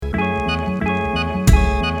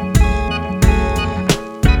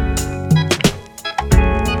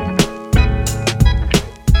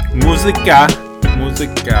Musica.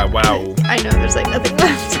 Wow. I know there's like nothing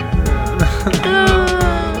left.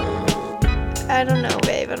 I don't know,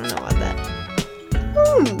 babe. I don't know about that.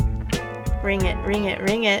 Ring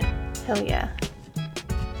it. Hell yeah.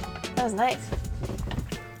 That was nice.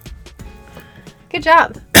 Good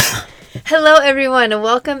job. Hello, everyone, and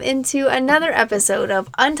welcome into another episode of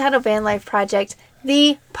Untitled Van Life Project,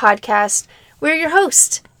 the podcast. We're your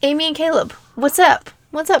hosts, Amy and Caleb. What's up?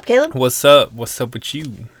 What's up, Caleb? What's up? What's up with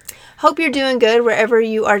you? Hope you're doing good wherever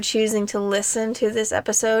you are choosing to listen to this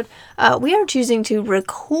episode. We are choosing to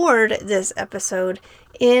record this episode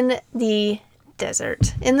in the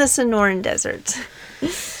desert, in the Sonoran Desert.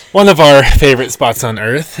 One of our favorite spots on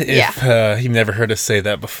Earth, if you've never heard us say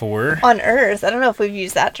that before. On Earth? I don't know if we've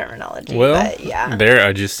used that terminology, but yeah. There,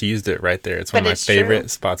 I just used it right there. It's one of my favorite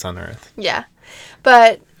spots on Earth. Yeah,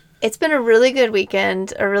 but it's been a really good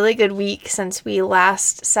weekend, a really good week since we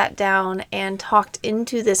last sat down and talked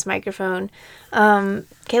into this microphone.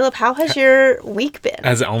 Caleb, how has your week been?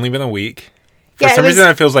 Has it only been a week? For some reason,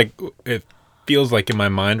 it feels like in my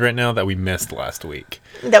mind right now that we missed last week.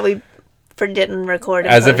 That we didn't record.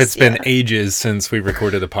 As if it's been ages since we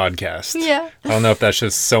recorded a podcast. Yeah. I don't know if that's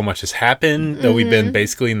just so much has happened that we've been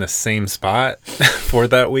basically in the same spot for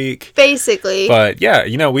that week. Basically. But yeah,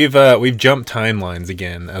 we've jumped timelines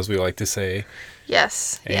again, as we like to say.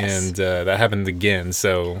 Yes. And that happened again.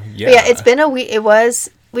 So yeah. But yeah, it's been a week.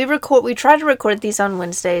 We tried to record these on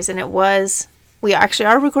Wednesdays, and we actually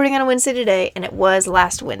are recording on a Wednesday today, and it was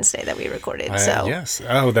last Wednesday that we recorded. Yes.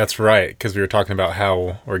 Oh, that's right. Because we were talking about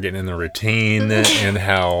how we're getting in the routine and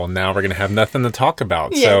how now we're going to have nothing to talk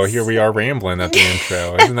about. Yes. So here we are rambling at the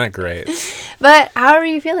intro. Isn't that great? But how are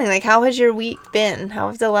you feeling? Like, how has your week been? How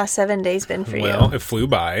have the last 7 days been for you? Well, it flew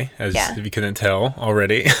by, if you couldn't tell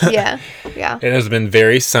already. Yeah. It has been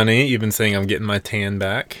very sunny. You've been saying I'm getting my tan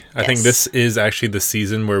back. I think this is actually the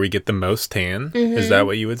season where we get the most tan. Mm-hmm. Is that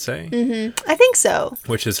what you would say? Mm-hmm. I think so.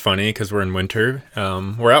 Which is funny because we're in winter.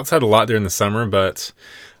 We're outside a lot during the summer, but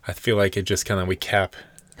I feel like it just kind of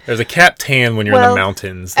there's a cap tan when you're in the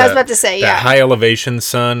mountains. I was about to say, that high elevation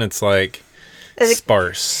sun, it's like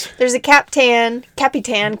sparse. There's a capitan.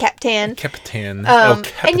 Capitan.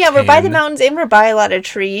 And yeah, we're by the mountains and we're by a lot of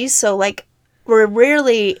trees, so like we're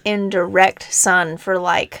rarely in direct sun for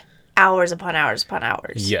like hours upon hours upon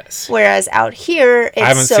hours. Yes. Whereas out here, I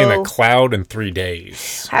haven't seen a cloud in 3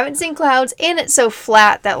 days. Haven't seen clouds, and it's so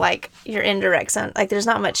flat that like you're in direct sun. Like there's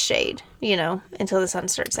not much shade, until the sun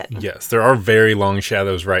starts setting. Yes, there are very long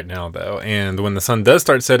shadows right now, though. And when the sun does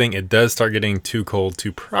start setting, it does start getting too cold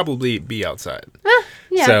to probably be outside.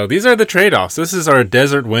 Yeah. So these are the trade-offs. This is our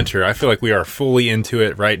desert winter. I feel like we are fully into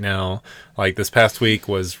it right now. Like this past week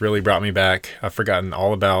really brought me back. I've forgotten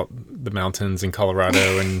all about the mountains in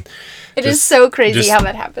Colorado, and it is so crazy how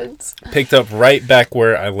that happens. Picked up right back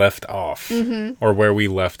where I left off, or where we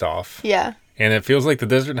left off. Yeah. And it feels like the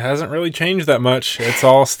desert hasn't really changed that much. It's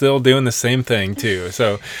all still doing the same thing, too.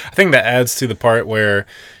 So I think that adds to the part where,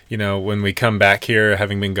 when we come back here,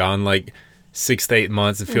 having been gone like 6 to 8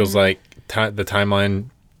 months, it feels like the timeline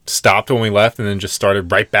stopped when we left and then just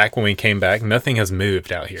started right back when we came back. Nothing has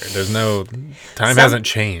moved out here. Time hasn't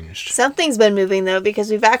changed. Something's been moving, though,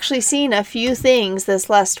 because we've actually seen a few things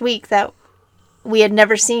this last week that we had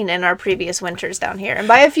never seen in our previous winters down here. And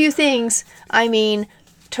by a few things, I mean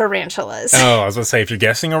tarantulas. Oh, I was going to say, if you're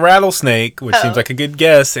guessing a rattlesnake, which seems like a good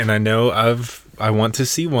guess, and I know I want to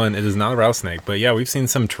see one, it is not a rattlesnake. But yeah, we've seen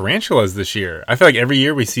some tarantulas this year. I feel like every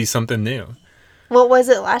year we see something new. What was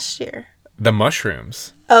it last year? The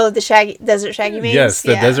mushrooms. Oh, the desert shaggy manes? Yes,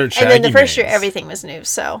 the desert shaggy manes. And then the first year, everything was new,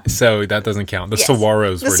 so. So that doesn't count. The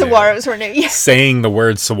saguaros were new. The saguaros were new, yes. Saying the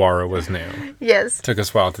word saguaro was new. Yes. Took us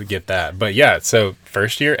a while to get that. But yeah, so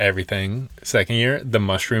first year, everything. Second year, the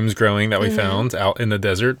mushrooms growing that we found out in the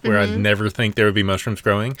desert, where I'd never think there would be mushrooms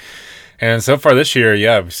growing. And so far this year,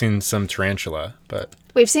 we've seen some tarantula, but.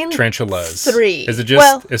 We've seen tarantulas. 3. Is it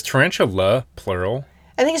just, is tarantula plural?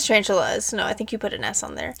 I think it's tarantulas. No, I think you put an S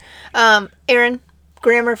on there. Aaron,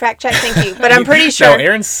 grammar fact check, thank you. But I'm pretty sure. No,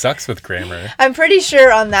 Aaron sucks with grammar. I'm pretty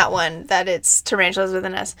sure on that one that it's tarantulas with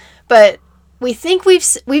an S. But we think we've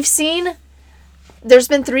seen. There's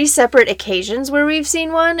been 3 separate occasions where we've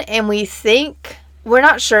seen one, and we're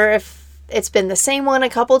not sure if it's been the same one a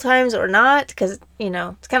couple times or not, because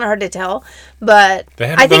it's kind of hard to tell. But they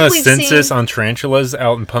haven't done a census on tarantulas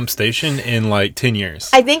out in Pump Station in like 10 years.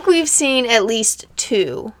 I think we've seen at least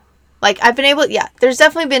 2. Like I've been able, there's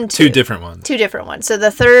definitely been 2 different ones. 2 different ones. So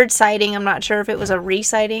the third sighting, I'm not sure if it was a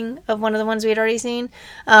re-sighting of one of the ones we had already seen.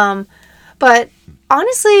 But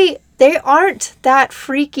honestly, they aren't that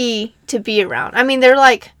freaky to be around. I mean, they're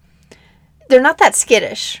they're not that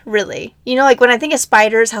skittish, really. You know, like when I think of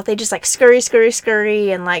spiders, how they just like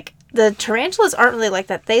scurry, and like the tarantulas aren't really like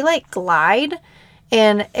that. They like glide,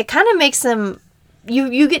 and it kind of makes them.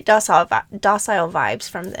 You get docile vibes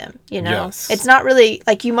from them. You know, Yes. it's not really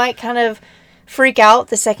like you might kind of freak out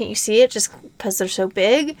the second you see it just because they're so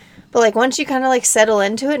big, but like once you kind of like settle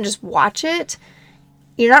into it and just watch it,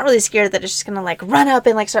 you're not really scared that it's just gonna like run up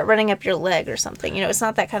and like start running up your leg or something. You know, it's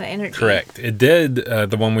not that kind of energy. Correct. It did,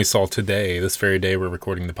 the one we saw today, this very day we're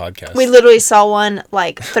recording the podcast. We literally saw one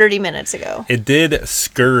like 30 minutes ago. It did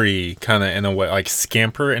scurry kind of in a way, like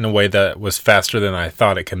scamper in a way that was faster than I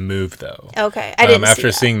thought it could move, though. Okay, I didn't see After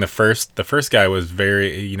that. seeing the first guy was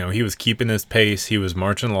very, he was keeping his pace. He was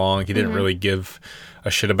marching along. He didn't really give a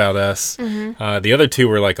shit about us. The other two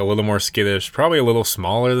were like a little more skittish, probably a little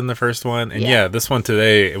smaller than the first one. And yeah, this one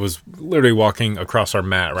today, it was literally walking across our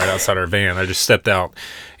mat right outside our van. I just stepped out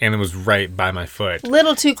and it was right by my foot.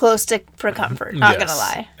 Little too close for comfort, not Yes. gonna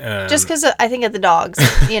lie. Just because I think of the dogs,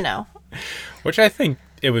 you know. Which I think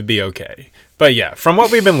it would be okay. But yeah, from what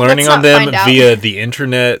we've been learning Let's on not them find out. via the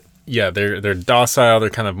internet, yeah, they're docile. They're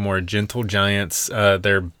kind of more gentle giants.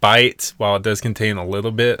 Their bite, while it does contain a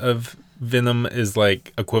little bit of venom, is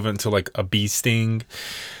like equivalent to like a bee sting.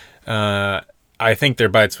 I think their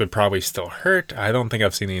bites would probably still hurt. I don't think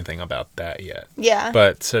I've seen anything about that yet. Yeah.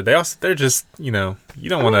 But they're just, you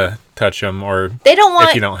don't want to touch them, or They don't want.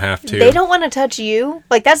 if you don't have to. They don't want to touch you.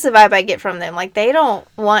 Like that's the vibe I get from them. Like they don't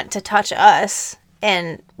want to touch us,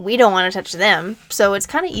 and we don't want to touch them. So it's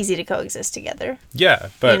kind of easy to coexist together. Yeah,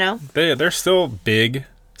 but You know? they're still big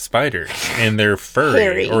spiders, and they're furry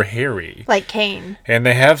Hairy. or hairy. Like Cain. And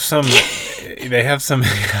they have some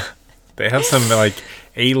like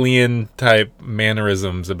alien type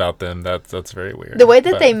mannerisms about them. That's very weird. The way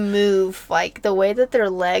that But they move, like the way that their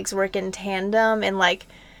legs work in tandem, and like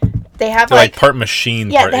they have they're like like part machine,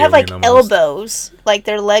 yeah, part they have alien like almost. elbows. Like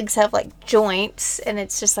their legs have like joints, and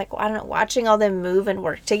it's just like I don't know. Watching all them move and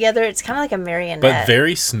work together, it's kind of like a marionette. But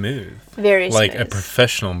very smooth. very Like smooth. a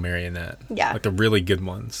professional marionette. Yeah. Like the really good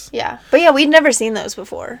ones. Yeah, but yeah, we'd never seen those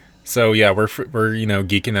before. So yeah, we're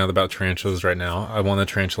geeking out about tarantulas right now. I want a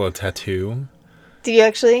tarantula tattoo. Do you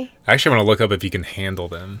actually? I actually want to look up if you can handle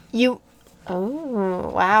them. You? Oh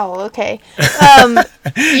wow. Okay.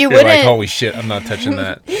 You You're wouldn't. like, holy shit, I'm not touching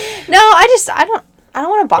that. No, I don't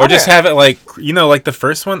want to bother. Or just have it like, like the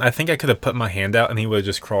first one, I think I could have put my hand out and he would have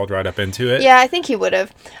just crawled right up into it. Yeah, I think he would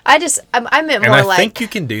have. I meant And more I like. think you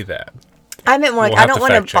can do that. I meant more like We'll I have don't to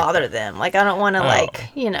want to fact check bother that. them. Like I don't want to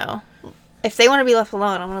Oh. if they want to be left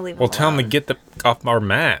alone, I'm gonna leave them Well, tell him to alone. get off our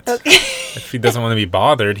mat. Okay. If he doesn't want to be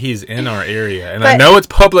bothered, he's in our area. And I But- know it's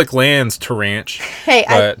public lands, Taranch. Hey,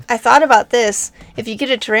 but I thought about this. If you get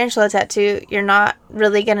a tarantula tattoo, you're not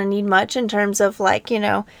really gonna need much in terms of like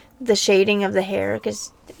the shading of the hair,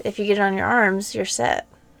 because if you get it on your arms, you're set.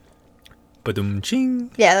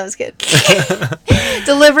 Ba-dum-ching. Yeah, that was good.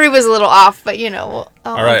 Delivery was a little off, but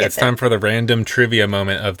All right, it's time for the random trivia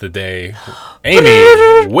moment of the day.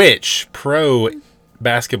 Amy, which pro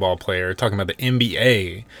basketball player, talking about the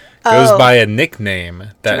NBA, goes Oh. by a nickname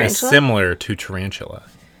that is Tarantula? similar to tarantula?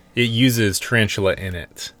 It uses tarantula in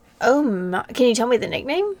it. Oh my! Can you tell me the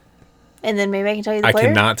nickname? And then maybe I can tell you the I player.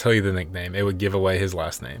 cannot tell you the nickname. It would give away his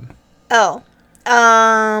last name. Oh,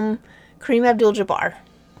 Kareem Abdul-Jabbar.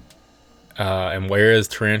 And where is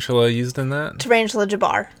tarantula used in that? Tarantula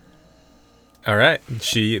Jabbar. All right.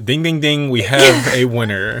 Ding, ding, ding. We have a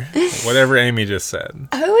winner. Whatever Amy just said.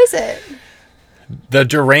 Who is it? The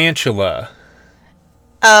Durantula.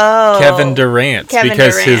 Oh, Kevin Durant. Kevin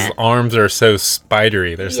Because his Durant. arms are so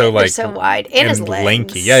spidery. They're so they're like so wide, and his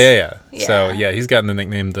lanky. legs. Yeah. So Yeah. yeah, he's gotten the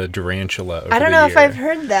nickname the Durantula. Over I don't the know if year. I've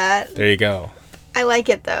heard that. There you go. I like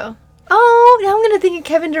it though. Oh, now I'm gonna think of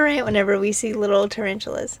Kevin Durant whenever we see little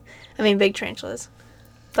tarantulas. I mean, big tarantulas.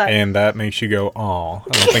 But And that makes you go, "Aw." I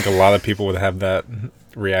don't think a lot of people would have that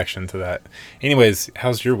reaction to that. Anyways,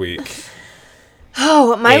 how's your week?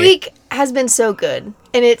 my Hey. week has been so good,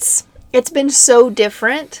 and it's been so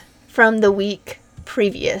different from the week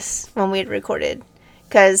previous when we had recorded,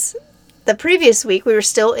 because the previous week we were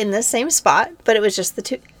still in the same spot, but it was just the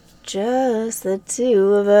two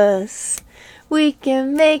of us. We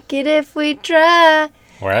can make it if we try.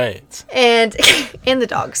 Right. And and the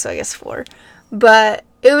dogs, so I guess 4. But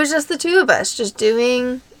it was just the two of us just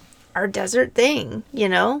doing our desert thing,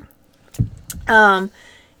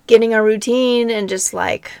 getting our routine and just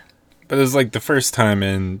like But it was like the first time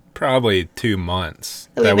in probably 2 months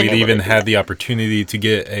That we've that been we'd able even to do had that. the opportunity to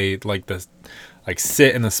get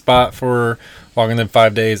sit in the spot for longer than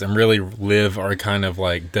 5 days and really live our kind of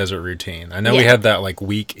like desert routine. I know we Yeah. had that like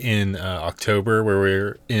week in October where we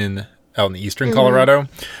were in out in eastern Colorado, where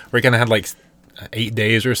we kind of had like 8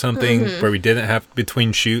 days or something where we didn't have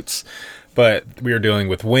between shoots. But we were dealing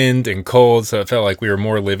with wind and cold, so it felt like we were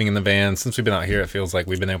more living in the van. Since we've been out here, it feels like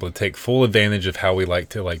we've been able to take full advantage of how we like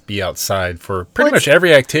to like be outside for pretty much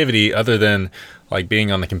every activity other than like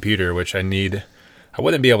being on the computer, which I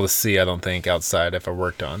wouldn't be able to see, I don't think, outside if I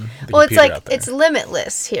worked on the well, it's computer like out there. it's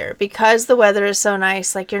limitless here because the weather is so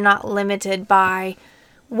nice. Like, you're not limited by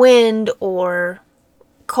wind or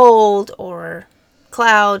cold or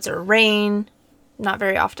clouds or rain. Not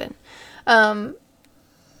very often.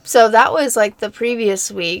 So that was like the previous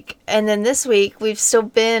week. And then this week, we've still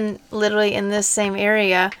been literally in this same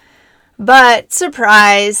area. But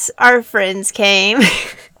surprise, our friends came.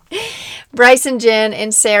 Bryce and Jen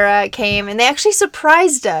and Sarah came, and they actually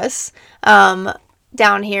surprised us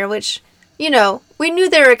down here, which, you know, we knew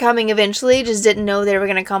they were coming eventually, just didn't know they were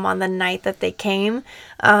going to come on the night that they came.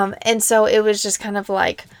 And so it was just kind of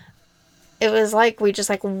like, it was like we just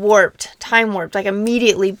like time warped, like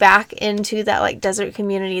immediately back into that like desert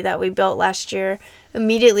community that we built last year.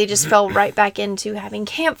 Immediately just fell right back into having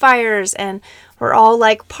campfires, and we're all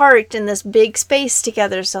like parked in this big space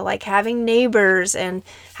together. So like having neighbors and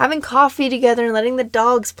having coffee together and letting the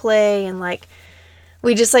dogs play, and like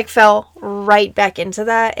we just like fell right back into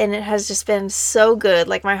that, and it has just been so good.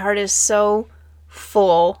 Like, my heart is so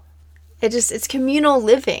full. It's communal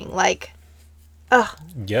living. Like,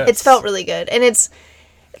 yes. It's felt really good. And it's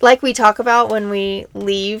like we talk about when we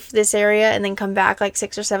leave this area and then come back like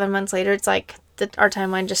 6 or 7 months later, it's like our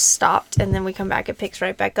timeline just stopped, and then we come back, it picks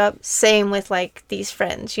right back up. Same with like these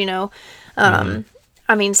friends, you know.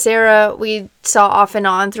 I mean, Sarah, we saw off and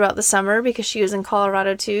on throughout the summer because she was in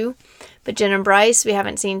Colorado too. But Jen and Bryce, we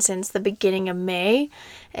haven't seen since the beginning of May.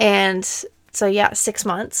 And so, yeah, 6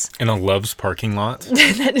 months. In a Love's parking lot.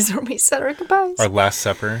 That is where we said our goodbyes. Our last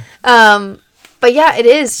supper. But yeah, it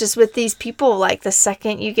is just with these people, like the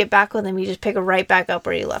second you get back with them, you just pick it right back up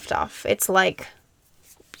where you left off. It's like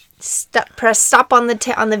press stop on the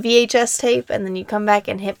VHS tape, and then you come back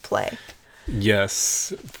and hit play.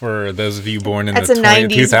 Yes, for those of you born in That's the a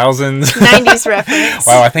 2000s. 90s reference.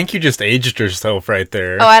 Wow, I think you just aged yourself right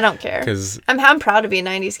there. Oh, I don't care. 'Cause I'm proud to be a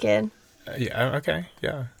 90s kid. yeah, okay,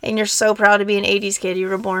 yeah. And you're so proud to be an 80s kid. You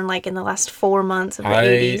were born like in the last 4 months of the I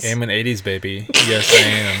 80s. am an 80s baby. Yes, I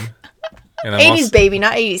am. And 80s baby,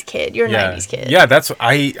 not 80s kid. You're a 90s kid. Yeah, that's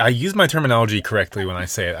I use my terminology correctly when I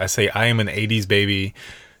say it. I say I am an 80s baby,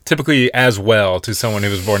 typically as well to someone who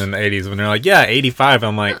was born in the 80s. When they're like, yeah, 85,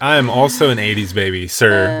 I'm like, I am also an 80s baby,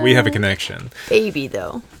 sir. We have a connection. Baby,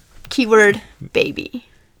 though. Keyword, baby.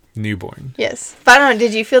 Newborn. Yes. But I don't know,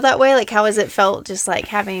 did you feel that way? Like, how has it felt just like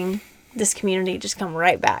having this community just come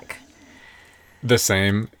right back? The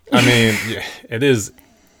same. I mean, yeah, it is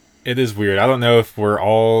weird. I don't know if we're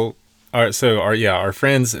all... Our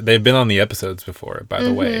friends, they've been on the episodes before, by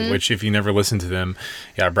the way, which if you never listened to them,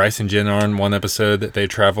 Bryce and Jen are on one episode. They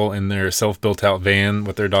travel in their self-built out van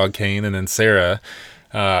with their dog Kane, and then Sarah,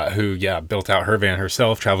 who built out her van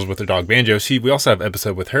herself, travels with her dog Banjo. We also have an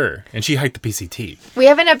episode with her, and she hiked the PCT. We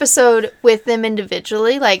have an episode with them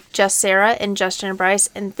individually, like just Sarah and Justin and Bryce,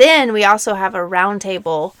 and then we also have a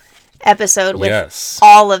roundtable episode with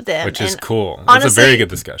all of them. Which is cool. Honestly, it's a very good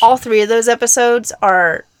discussion. All 3 of those episodes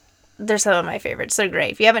they're some of my favorites. They're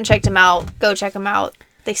great. If you haven't checked them out, go check them out.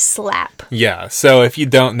 They slap. Yeah. So if you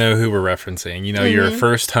don't know who we're referencing, you're a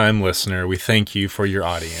first time listener. We thank you for your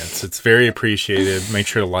audience. It's very appreciated. Make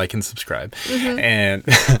sure to like and subscribe. And,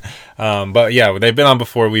 but yeah, they've been on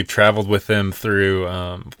before. We've traveled with them through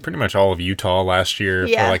pretty much all of Utah last year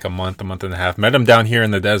for like a month and a half. Met them down here in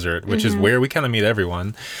the desert, which is where we kind of meet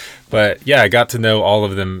everyone. But yeah, I got to know all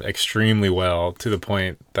of them extremely well to the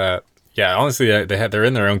point that, yeah, honestly, they're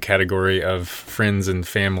in their own category of friends and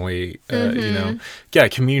family,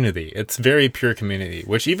 community. It's very pure community,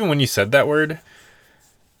 which even when you said that word,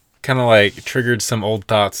 kind of like triggered some old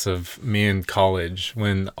thoughts of me in college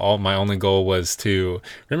when my only goal was to,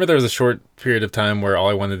 remember there was a short period of time where all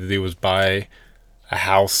I wanted to do was buy a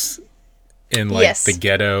house in the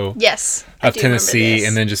ghetto of Tennessee,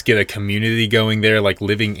 and then just get a community going there, like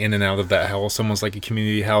living in and out of that house, almost like a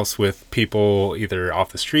community house with people either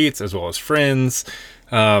off the streets as well as friends.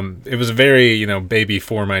 It was a very, baby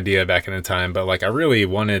form idea back in the time, but like I really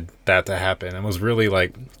wanted that to happen. I was really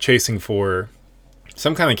like chasing for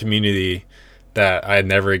some kind of community that I had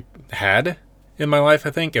never had in my life, I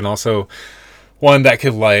think, and also one that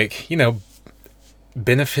could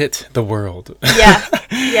benefit the world.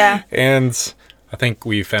 Yeah. And I think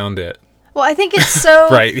we found it. Well, I think it's so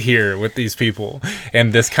right here with these people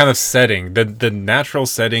and this kind of setting, the natural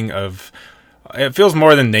setting of it feels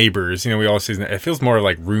more than neighbors. We all see it feels more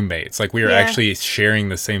like roommates. Like we are Yeah. actually sharing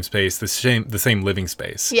the same space, the same living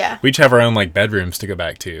space. Yeah. We each have our own like bedrooms to go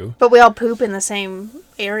back to. But we all poop in the same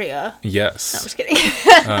area. No, I'm Yes. just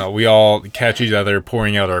kidding. We all catch each other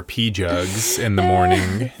pouring out our pee jugs in the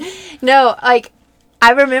morning. No, like,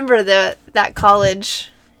 I remember that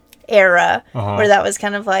college era where that was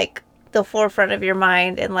kind of like the forefront of your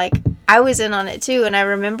mind, and like I was in on it too. And I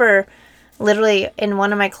remember literally in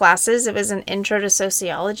one of my classes, it was an intro to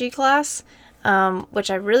sociology class, which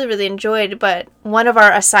I really, really enjoyed. But one of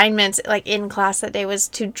our assignments, like in class that day, was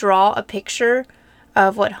to draw a picture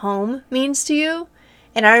of what home means to you.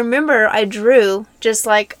 And I remember I drew just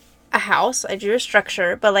like a house. I drew a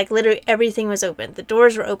structure, but like literally everything was open. The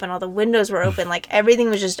doors were open, all the windows were open, like everything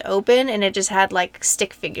was just open, and it just had like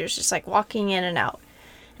stick figures just like walking in and out.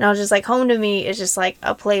 And I was just like, home to me is just like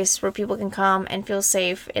a place where people can come and feel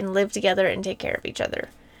safe and live together and take care of each other.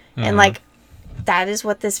 And like that is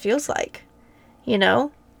what this feels like,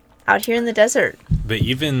 out here in the desert. But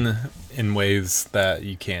even in ways that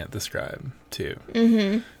you can't describe too.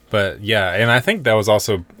 But yeah, and I think that was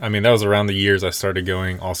also, that was around the years I started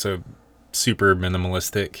going also super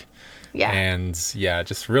minimalistic. Yeah. And yeah,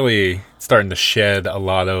 just really starting to shed a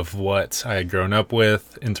lot of what I had grown up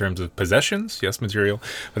with in terms of possessions, yes, material,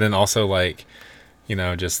 but then also like,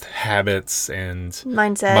 just habits and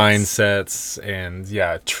mindsets and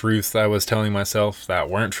yeah, truths that I was telling myself that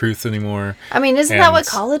weren't truths anymore. Isn't that what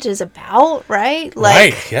college is about, right? Like,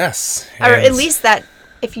 right, yes. Or at least that,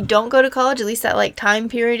 if you don't go to college, at least that like time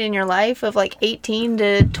period in your life of like 18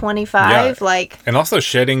 to 25, like. And also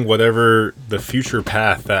shedding whatever the future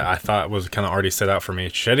path that I thought was kind of already set out for me,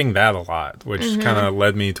 shedding that a lot, which kind of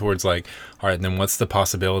led me towards like, all right, then what's the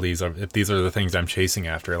possibilities of if these are the things I'm chasing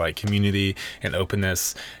after, like community and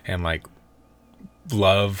openness and like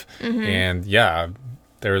love. And yeah,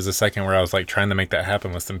 there was a second where I was like trying to make that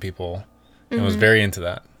happen with some people and was very into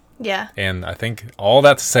that. Yeah. And I think all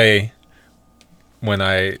that to say, when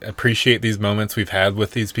I appreciate these moments we've had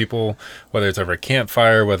with these people, whether it's over a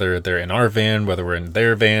campfire, whether they're in our van, whether we're in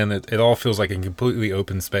their van, it all feels like a completely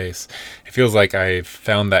open space. It feels like I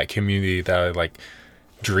found that community that I like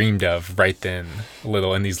dreamed of right then,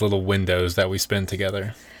 in these little windows that we spend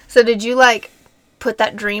together. So did you like put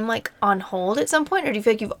that dream like on hold at some point, or do you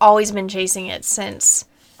feel like you've always been chasing it since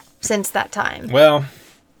that time? Well,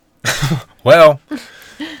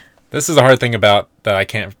 this is a hard thing about that I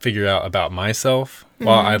can't figure out about myself.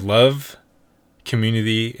 While I love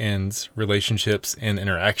community and relationships and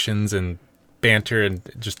interactions and banter and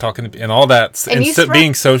just talking and all that and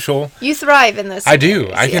being social. You thrive in those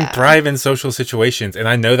scenarios. I do. I can thrive in social situations, and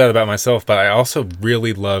I know that about myself, but I also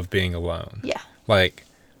really love being alone. Yeah. Like,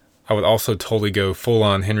 I would also totally go full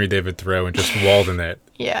on Henry David Thoreau and just Walden it.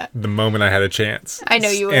 Yeah. The moment I had a chance. I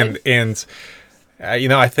know you would. And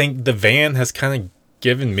I think the van has kind of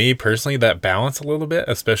given me personally that balance a little bit,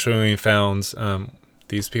 especially when we found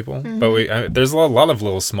these people. But there's a lot of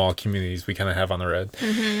little small communities we kind of have on the road.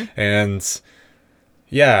 And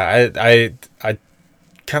yeah, I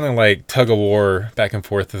kind of like tug of war back and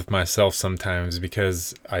forth with myself sometimes,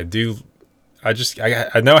 because I know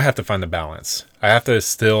I have to find the balance. I have to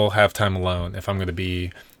still have time alone if I'm going to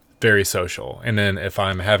be very social. And then if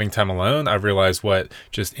I'm having time alone, I realize what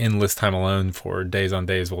just endless time alone for days on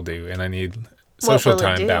days will do. And I need social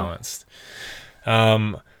time balanced.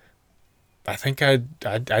 I think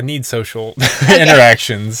I need social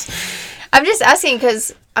interactions. I'm just asking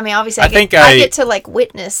because, obviously I get to like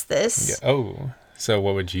witness this. Yeah. Oh, so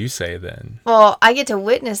what would you say then? Well, I get to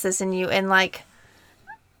witness this in you, and like,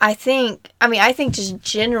 I think just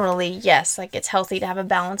generally, yes, like it's healthy to have a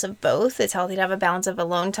balance of both. It's healthy to have a balance of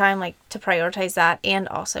alone time, like to prioritize that, and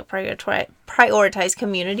also prioritize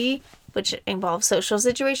community, which involves social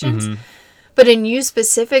situations. But in you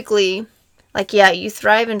specifically, like, yeah, you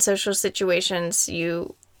thrive in social situations.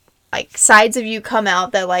 You, like, sides of you come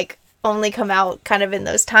out that, like, only come out kind of in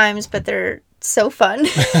those times, but they're so fun.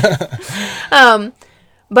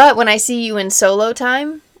 But when I see you in solo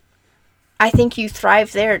time, I think you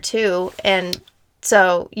thrive there too. And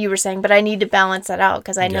so you were saying, but I need to balance that out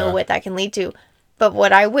because I know what that can lead to. But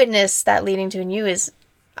what I witnessed that leading to in you is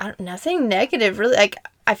nothing negative, really. Like,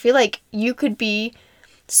 I feel like you could be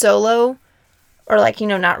solo or, like,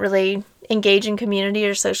 not really engage in community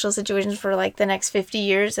or social situations for, like, the next 50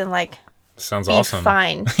 years and, like, sounds be awesome.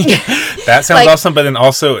 Fine. That sounds awesome. But then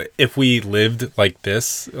also, if we lived like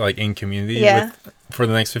this, like in community for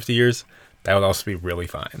the next 50 years, that would also be really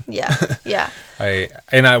fine. Yeah. Yeah.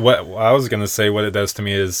 What I was going to say, what it does to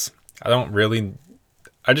me is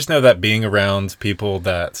I just know that being around people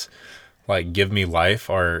that like give me life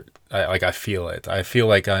are I feel it. I feel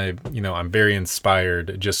like I'm very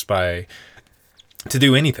inspired just by to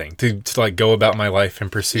do anything, to like go about my life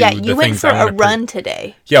and pursue Yeah, the you went things for I want a to run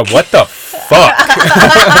today. Yeah, what the fuck?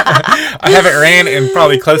 I haven't ran in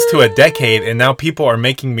probably close to a decade, and now people are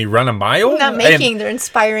making me run a mile? Not making, they're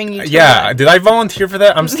inspiring you to Yeah, run. did I volunteer for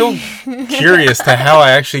that? I'm still curious to how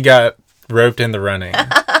I actually got roped into running.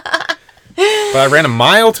 But I ran a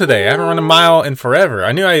mile today. I haven't run a mile in forever.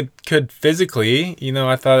 I knew I could physically.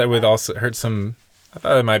 I thought it would also hurt some. I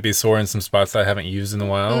thought it might be sore in some spots that I haven't used in a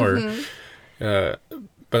while.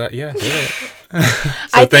 But yeah, did it.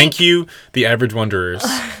 So thank you, the Average Wanderers.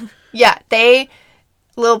 Yeah,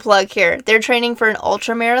 little plug here. They're training for an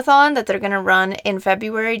ultra marathon that they're going to run in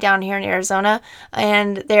February down here in Arizona.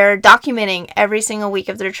 And they're documenting every single week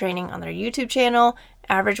of their training on their YouTube channel,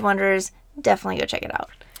 Average Wanderers. Definitely go check it out.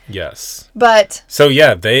 Yes. But so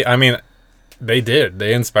yeah, they did.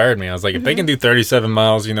 They inspired me. I was like, if they can do 37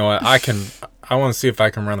 miles, you know what? I want to see if I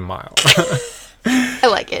can run a mile. I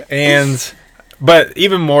like it. But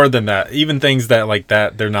even more than that, even things that like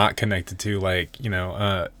that they're not connected to, like,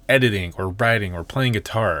 editing or writing or playing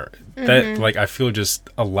guitar, that like I feel just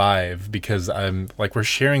alive because I'm like, we're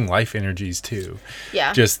sharing life energies too.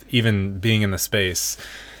 Yeah. Just even being in the space.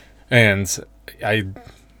 And I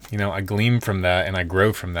glean from that and I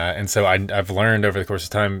grow from that. And so I've learned over the course of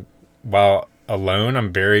time, while alone,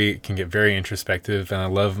 can get very introspective, and I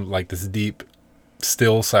love like this deep,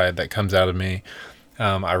 still side that comes out of me.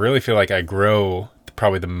 I really feel like I grow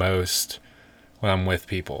probably the most when I'm with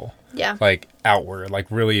people. Yeah. Like outward, like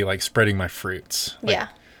really like spreading my fruits. Yeah.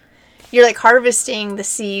 You're like harvesting the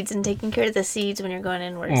seeds and taking care of the seeds when you're going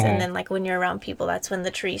inwards. And then like when you're around people, that's when the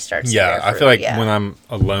tree starts to bear fruit. I feel like when I'm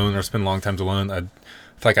alone or spend long times alone, I feel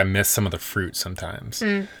like I miss some of the fruit sometimes.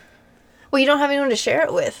 Well, you don't have anyone to share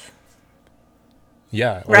it with.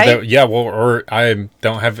 Yeah. Right? Or I'm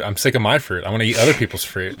sick of my fruit. I want to eat other people's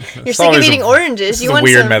fruit. You're sick of eating oranges. You want a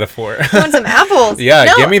weird metaphor. You want some apples. Yeah,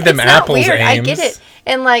 no, give me them it's apples, not weird. Ames. I get it.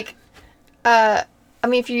 And like,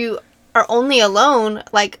 if you are only alone,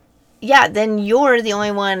 like, yeah, then you're the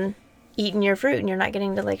only one eating your fruit and you're not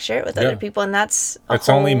getting to like share it with other people. And that's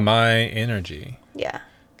only my energy. Yeah.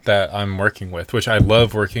 That I'm working with, which I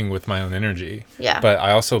love working with my own energy. Yeah. But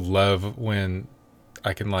I also love when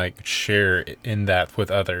I can like share in that with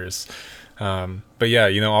others. But yeah,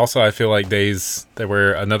 also I feel like days that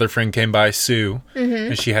where another friend came by, Sue,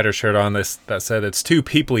 and she had her shirt on that said it's too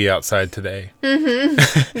peoply outside today.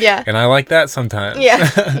 Yeah. And I like that sometimes.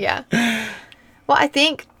 Yeah. Yeah. Well, I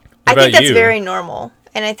think that's very normal.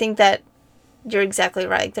 And I think that you're exactly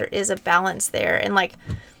right. Like, there is a balance there. And like,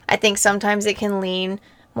 I think sometimes it can lean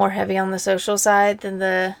more heavy on the social side than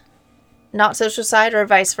the not social side, or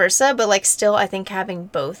vice versa. But like, still, I think having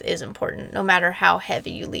both is important, no matter how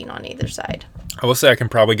heavy you lean on either side. I will say I can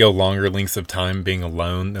probably go longer lengths of time being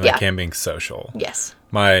alone than I can being social. Yes.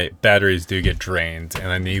 My batteries do get drained, and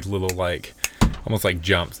I need little like almost like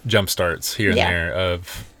jump starts here and there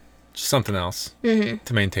of just something else to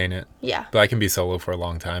maintain it. Yeah. But I can be solo for a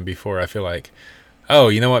long time before I feel like, oh,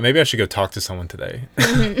 you know what? Maybe I should go talk to someone today.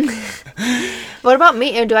 What about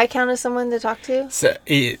me? Do I count as someone to talk to? So,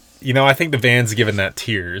 I think the van's given that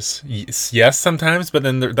tears. Yes, sometimes, but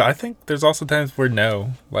then I think there's also times where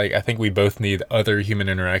no. Like, I think we both need other human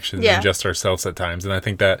interaction than just ourselves at times. And I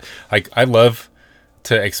think that, like, I love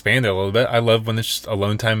to expand it a little bit. I love when it's just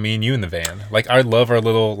alone time, me and you in the van. Like, I love our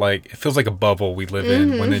little, like, it feels like a bubble we live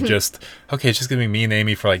in when it just, okay, it's just going to be me and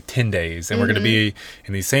Amy for like 10 days. And we're going to be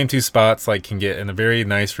in these same two spots, like, can get in a very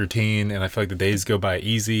nice routine. And I feel like the days go by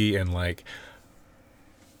easy and like,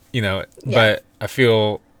 but I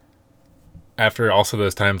feel after also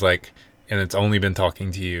those times, like, and it's only been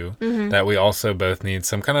talking to you, that we also both need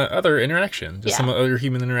some kind of other interaction, just some other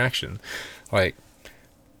human interaction, like,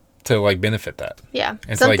 to like benefit that. Yeah.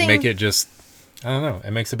 And to like make it just, I don't know,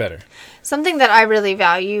 it makes it better. Something that I really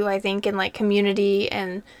value, I think, in like community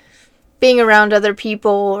and being around other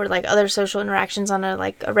people or like other social interactions on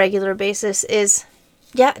a regular basis is,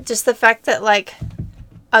 just the fact that like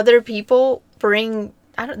other people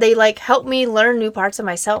they like help me learn new parts of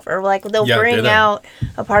myself, or like they'll bring out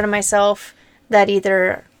a part of myself that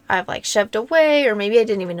either I've like shoved away or maybe I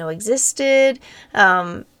didn't even know existed.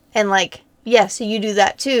 And like, so you do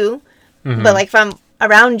that too. But like if I'm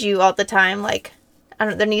around you all the time, like,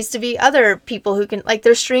 there needs to be other people who can, like,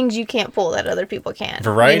 there's strings you can't pull that other people can.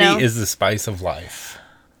 Variety is the spice of life.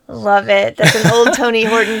 Love it. That's an old Tony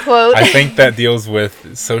Horton quote. I think that deals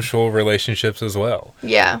with social relationships as well.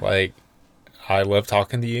 Yeah. Like, I love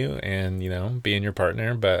talking to you and, being your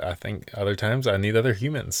partner, but I think other times I need other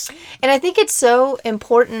humans. And I think it's so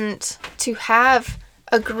important to have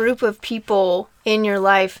a group of people in your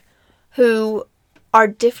life who are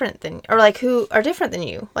different than, or like who are different than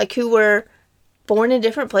you, like who were born in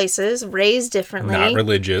different places, raised differently, Not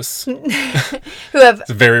religious. who have It's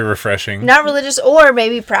very refreshing. not religious, or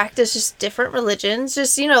maybe practice just different religions,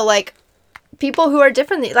 just, you know, like people who are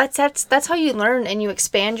different. That's how you learn and you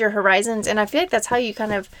expand your horizons. And I feel like that's how you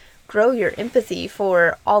kind of grow your empathy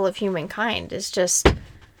for all of humankind, is just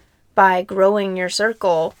by growing your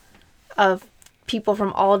circle of people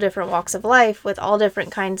from all different walks of life with all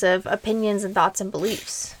different kinds of opinions and thoughts and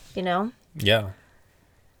beliefs, you know? Yeah.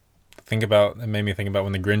 It made me think about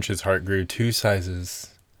when the Grinch's heart grew 2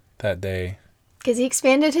 sizes that day. Because he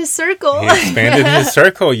expanded his circle. He expanded his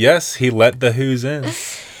circle. Yes, he let the Who's in.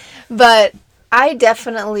 But I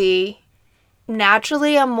definitely,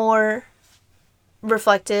 naturally, I'm more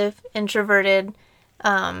reflective, introverted.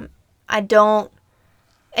 I don't,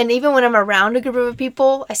 and even when I'm around a group of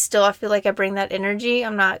people, I feel like I bring that energy.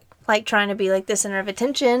 I'm not like trying to be like the center of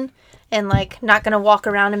attention, and like not going to walk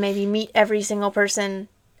around and maybe meet every single person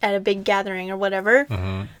at a big gathering or whatever.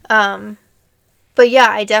 Mm-hmm. But yeah,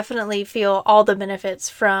 I definitely feel all the benefits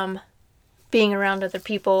from being around other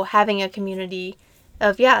people, having a community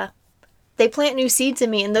of, yeah, they plant new seeds in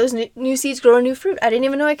me, and those new seeds grow a new fruit I didn't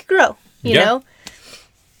even know I could grow, you know?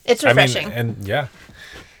 It's refreshing. I mean, and yeah.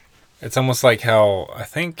 It's almost like how, I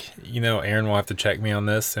think, you know, Aaron will have to check me on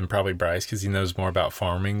this, and probably Bryce, because he knows more about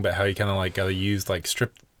farming, but how you kind of like got to use like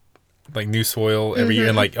new soil every year,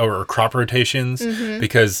 and like, or crop rotations,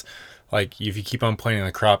 because like if you keep on planting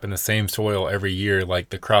a crop in the same soil every year, like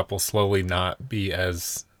the crop will slowly not be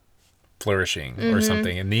as flourishing or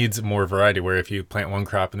something. It needs more variety, where if you plant one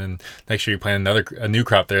crop and then next year you plant a new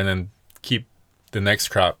crop there, and then keep the next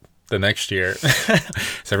crop the next year.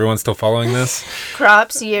 Is everyone still following this?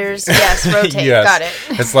 Crops, years, yes, rotate. Yes. Got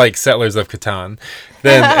it. It's like Settlers of Catan.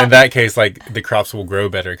 Then in that case, like the crops will grow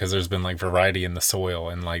better because there's been like variety in the soil,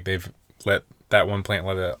 and like they've let that one plant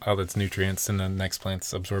let out its nutrients, and the next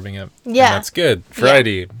plant's absorbing it. Yeah. And that's good.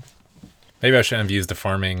 Variety. Yeah. Maybe I shouldn't have used a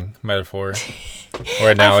farming metaphor or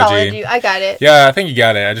analogy. I followed you. I got it. Yeah, I think you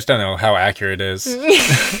got it. I just don't know how accurate it is.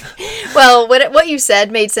 Well, what you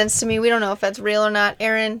said made sense to me. We don't know if that's real or not.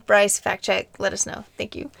 Aaron, Bryce, fact check. Let us know.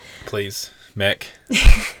 Thank you. Please. Mech. We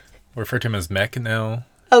refer to him as Mech now.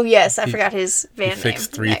 Oh, yes. I forgot his van name. He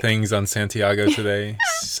fixed 3 things on Santiago today.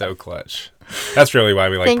 So clutch. That's really why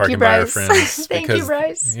we like parking by our friends. Thank you,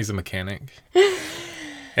 Bryce. He's a mechanic.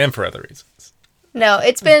 And for other reasons. No,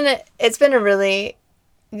 it's been a really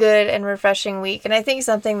good and refreshing week. And I think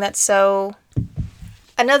something that's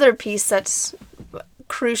another piece that's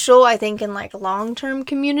crucial, I think, in like long-term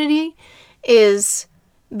community is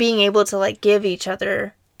being able to like give each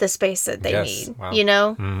other the space that they need, you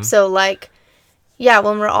know? Mm-hmm. So like, yeah,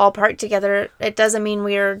 when we're all parked together, it doesn't mean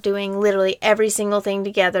we are doing literally every single thing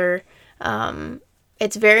together.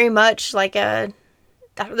 It's very much like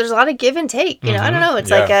there's a lot of give and take, you know? I don't know.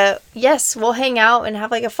 It's like yes, we'll hang out and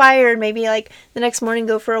have like a fire, and maybe like the next morning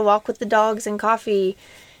go for a walk with the dogs and coffee.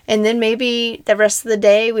 And then maybe the rest of the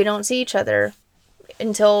day we don't see each other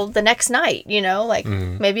until the next night, you know? Like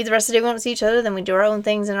maybe the rest of the day we won't see each other, then we do our own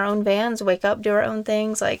things in our own vans, wake up, do our own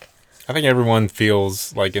things. Like, I think everyone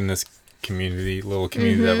feels like in this little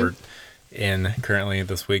community that we're in currently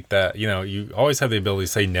this week, that, you know, you always have the ability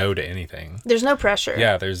to say no to anything. There's no pressure.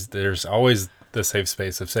 Yeah, there's always the safe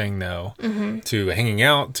space of saying no to hanging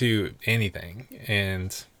out, to anything.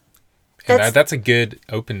 And that's a good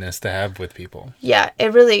openness to have with people. Yeah,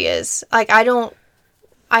 it really is. Like, I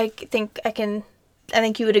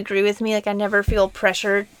think you would agree with me. Like, I never feel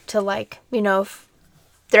pressured to, like, you know, if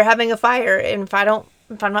they're having a fire, and if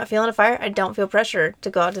I'm not feeling a fire, I don't feel pressure to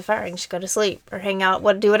go out to the fire. I can just go to sleep or hang out,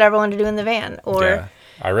 do whatever I want to do in the van. Or yeah.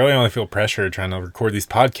 I really only feel pressure trying to record these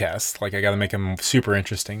podcasts. Like, I got to make them super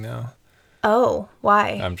interesting now. Oh,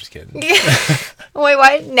 why? I'm just kidding. Wait,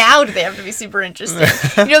 why now do they have to be super interesting?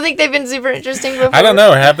 You don't think they've been super interesting before? I don't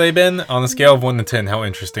know. Have they been? On a scale of 1 to 10, how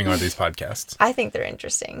interesting are these podcasts? I think they're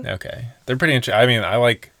interesting. Okay. They're pretty interesting. I mean, I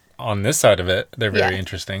like on this side of it, they're very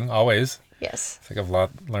interesting, always. Yes. I think I've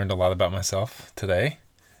learned a lot about myself today.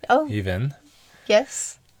 Oh. Even.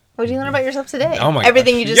 Yes. What did you learn about yourself today? Oh my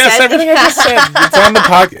Everything gosh. You just said? Yes, everything I just said. It's on the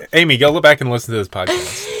podcast. Amy, go look back and listen to this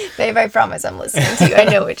podcast. Babe, I promise I'm listening to you. I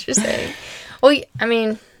know what you're saying. Well, I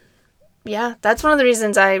mean, yeah, that's one of the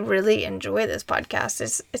reasons I really enjoy this podcast.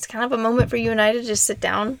 It's kind of a moment for you and I to just sit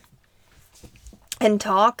down and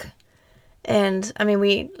talk. And, I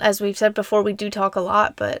mean, as we've said before, we do talk a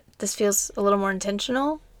lot, but this feels a little more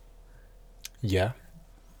intentional. Yeah.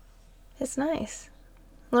 It's nice.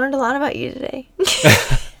 Learned a lot about you today.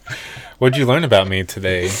 What'd you learn about me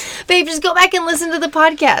today? Babe, just go back and listen to the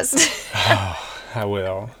podcast. I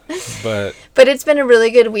will. But it's been a really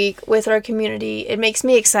good week with our community. It makes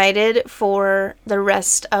me excited for the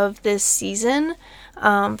rest of this season,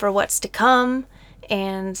 for what's to come.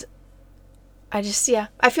 And I just,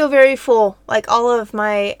 I feel very full. Like all of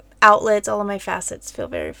my outlets, all of my facets feel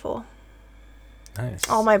very full. nice.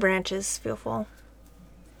 All my branches feel full.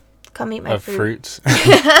 Come eat my Of fruit. fruits.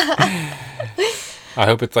 I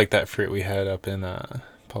hope it's like that fruit we had up in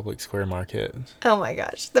Public Square Market. Oh my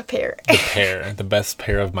gosh, the pear. The pear. The best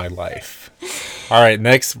pear of my life. All right,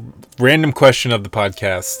 next random question of the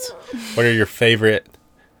podcast. What are your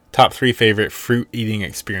top 3 favorite fruit eating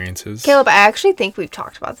experiences? Caleb, I actually think we've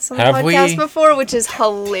talked about this on the Have podcast we? before, which is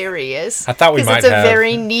hilarious. I thought we might Because it's a have.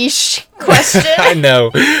 very niche question. I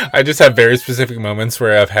know. I just have very specific moments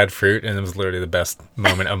where I've had fruit and it was literally the best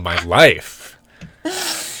moment of my life.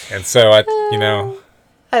 And so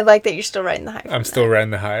I like that you're still riding the high. I'm still riding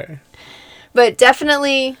the high. But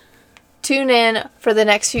definitely tune in for the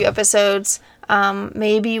next few episodes.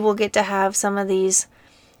 Maybe we'll get to have some of these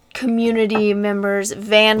community members,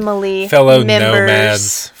 Vanmily Fellow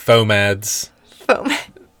members, nomads, fomads.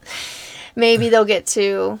 Maybe they'll get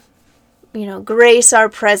to, grace our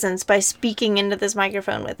presence by speaking into this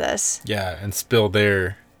microphone with us. Yeah, and spill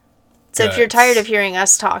their So if you're guts. tired of hearing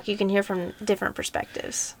us talk, you can hear from different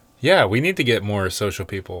perspectives. Yeah, we need to get more social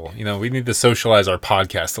people. We need to socialize our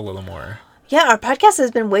podcast a little more. Yeah, our podcast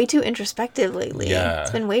has been way too introspective lately. Yeah.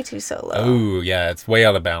 It's been way too solo. Oh, yeah, it's way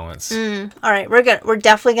out of balance. All right, we're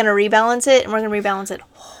definitely gonna rebalance it, and we're gonna rebalance it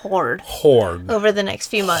hard over the next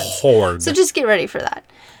few months. Horde. So just get ready for that.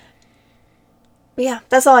 But yeah,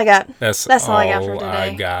 that's all I got. That's all I got for today.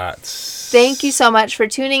 I got. Thank you so much for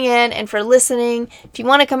tuning in and for listening. If you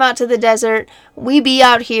want to come out to the desert, we be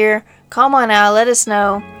out here. Come on out, let us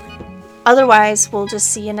know. Otherwise, we'll just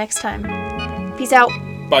see you next time. Peace out.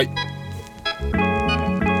 Bye.